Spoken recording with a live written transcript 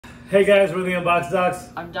Hey guys, we're the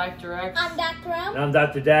UnboxDocs. I'm Dr. X. I'm Dr. M. And I'm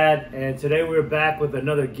Dr. Dad, and today we're back with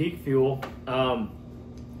another Geek Fuel.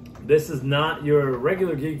 This is not your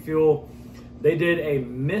regular Geek Fuel. They did a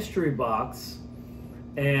mystery box,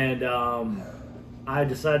 and I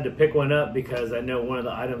decided to pick one up because I know one of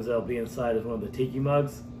the items that'll be inside is one of the tiki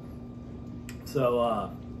mugs.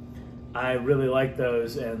 So I really like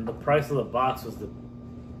those, and the price of the box was the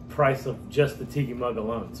price of just the tiki mug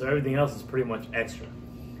alone. So everything else is pretty much extra.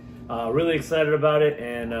 Really excited about it,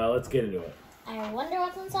 and let's get into it. I wonder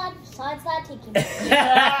what's inside besides that tiki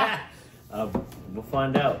mug. We'll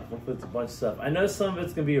find out. Hopefully it's a bunch of stuff. I know some of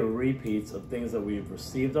it's going to be repeats of things that we've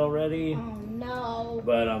received already. Oh, no.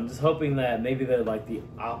 But I'm just hoping that maybe they're like the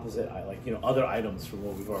opposite, like, you know, other items from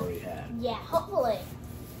what we've already had. Yeah, hopefully.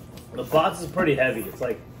 The box is pretty heavy. It's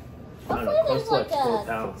like, I don't know, close to like 4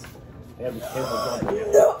 pounds. I gotta be careful jumping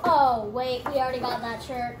it. Oh, wait, we already got that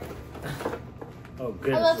shirt. Oh,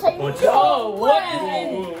 goodness. I was like, what? no What?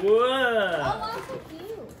 way. Whoa. Oh, that's so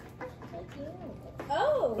cute. So cute.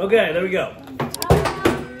 Oh. Okay, there we go.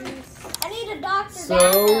 I need a doctor So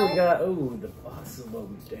now. we got, oh, the box is a little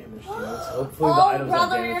damaged. Hopefully the Oh, items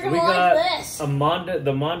brother, aren't you're damaged. gonna We got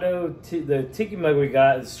like this. the tiki mug we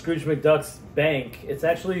got is Scrooge McDuck's bank. It's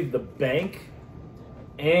actually the bank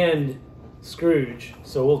and Scrooge.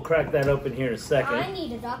 So we'll crack that open here in a second. I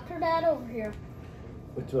need a Dr. Dad over here.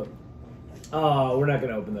 Which one? Oh, we're not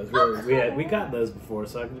gonna open those. We got those before,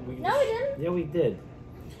 so No, we didn't. Yeah, we did.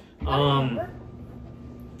 I remember.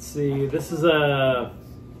 Let's see. This is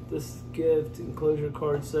this gift enclosure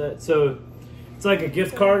card set. So it's like a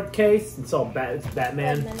gift card case. It's all it's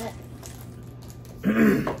Batman. Wait a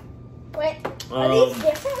minute. Wait, are these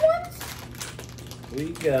different ones? We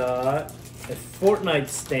got a Fortnite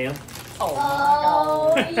stamp.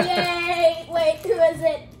 Oh, yay! Wait, who is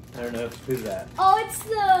it? I don't know who's that. Oh, it's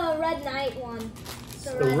the Red Knight one.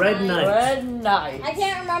 The Red Knight. Red Knight. I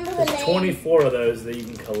can't remember the There's name. 24 of those that you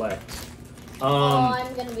can collect.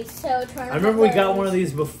 I'm gonna be so turned. I remember we got one of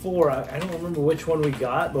these before. I don't remember which one we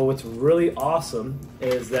got, but what's really awesome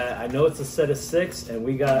is that I know it's a set of 6, and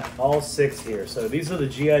we got all 6 here. So these are the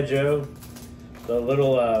G.I. Joe, the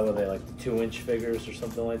little, what are they, like the 2-inch figures or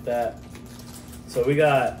something like that. So we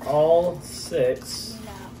got all 6.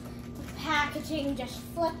 No. The packaging just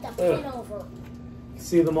flipped a pin over.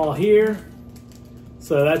 See them all here.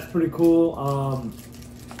 So that's pretty cool.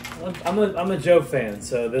 I'm a Joe fan,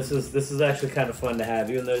 so this is actually kind of fun to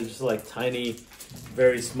have, even though they're just like tiny,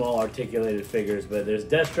 very small articulated figures. But there's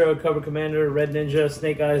Destro, Cobra Commander, Red Ninja,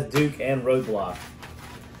 Snake Eyes, Duke, and Roadblock.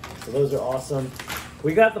 So those are awesome.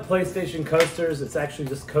 We got the PlayStation coasters. It's actually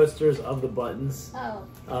just coasters of the buttons.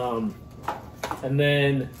 Oh. And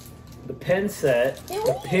then the pin set,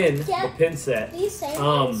 the pin set. These same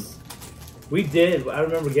ones? We did. I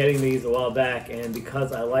remember getting these a while back, and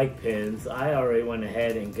because I like pins, I already went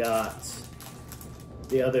ahead and got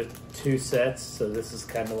the other 2 sets. So this is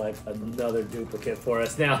kind of like another duplicate for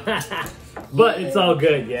us now. But it's all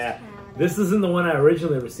good, yeah. This isn't the one I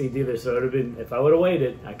originally received either, so it would have been, if I would have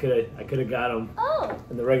waited, I could have got them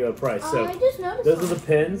in the regular price. So I just noticed those are the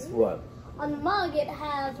pins. What? On the mug, it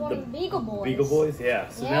has one of the Beagle Boys. Beagle Boys, yeah.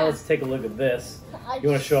 So now let's take a look at this. You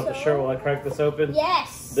want to show off the shirt while I crack this open?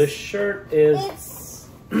 Yes. The shirt is... It's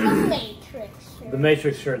the Matrix shirt. The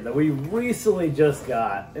Matrix shirt that we recently just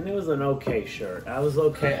got, and it was an okay shirt. I was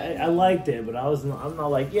okay. I liked it, but I'm not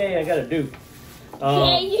like, yay, I got a dupe.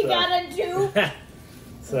 Yeah, you got a dupe.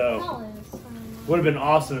 So, would have been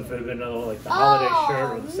awesome if it had been like the holiday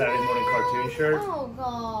shirt or the Saturday morning cartoon shirt. Oh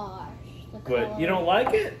gosh. But you don't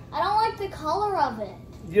like it? I don't like the color of it.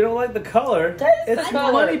 You don't like the color? It's the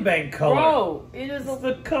money bank color. Bro, it is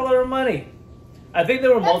the color of money. I think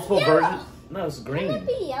there were multiple versions. No, it's green. Wouldn't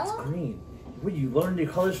it be yellow? It's green. What, you learned your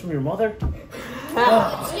colors from your mother?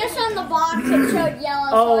 It's just on the box it showed yellow.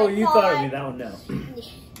 Oh, so you thought it'd be that one? No.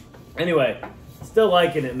 Anyway, still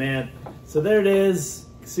liking it, man. So there it is.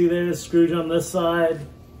 See, there's Scrooge on this side,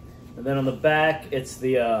 and then on the back, it's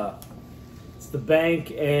the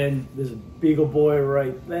bank, and there's a Beagle Boy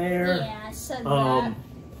right there. Yeah, I said that.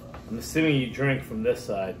 I'm assuming you drink from this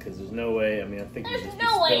side because there's no way. I mean, I think There's just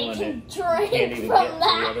no way you can drink from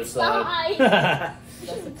that side.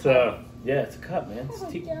 So yeah, it's a cup, man. It's Oh,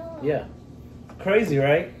 God. yeah, crazy,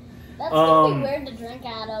 right? That's gonna be weird to drink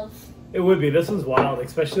out of. It would be. This one's wild,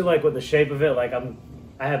 especially like with the shape of it. Like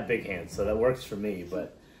I have big hands, so that works for me.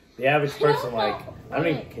 But the average person, like, I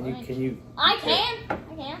mean, can you? I can.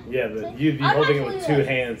 Yeah, but you'd be holding it with 2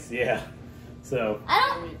 hands. Yeah. So. I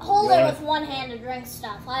don't hold it with one hand to drink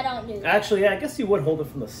stuff. I don't do that. Actually, yeah, I guess you would hold it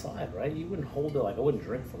from the side, right? You wouldn't hold it like I wouldn't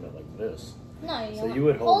drink from it like this. No, you So don't. you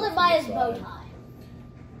would hold it it by from his the bow side. tie.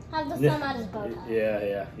 Have the thumb at his bow tie.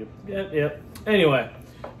 Yeah. Yep. Anyway,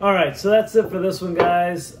 all right. So that's it for this one,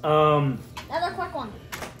 guys. Another quick one.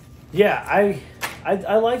 Yeah,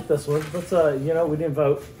 I like this one. Let's we didn't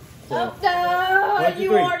vote. So. Oh,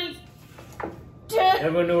 you already did.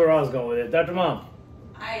 Everyone knew where I was going with it. Dr. Mom.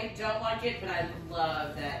 I don't like it, but I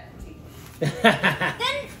love that tiki.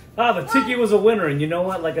 The tiki was a winner, and you know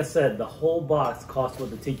what? Like I said, the whole box cost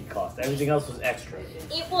what the tiki cost. Everything else was extra.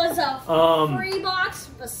 It was a free box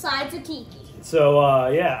besides a tiki. So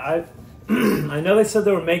I know they said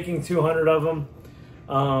they were making 200 of them.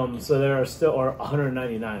 So there are still, or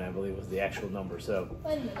 199, I believe was the actual number. So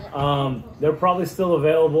Wait a minute. they're probably still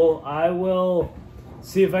available. I will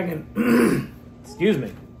see if I can. Excuse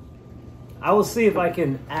me. I will see if I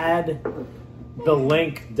can add the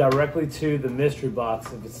link directly to the mystery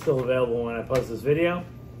box if it's still available when I post this video.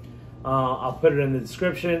 I'll put it in the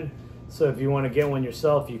description, so if you want to get one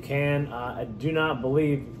yourself, you can. I do not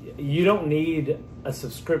believe you don't need a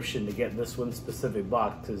subscription to get this one specific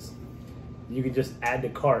box, because you can just add to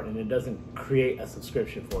cart and it doesn't create a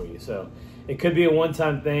subscription for you. So it could be a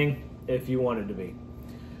one-time thing if you want it to be.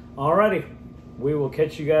 Alrighty, we will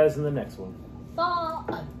catch you guys in the next one.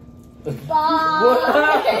 Bye.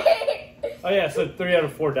 Oh yeah, so 3 out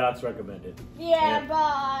of 4 dots recommended. Yeah,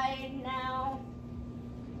 bye now.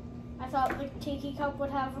 I thought the tiki cup would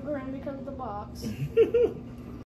have a grin because of the box.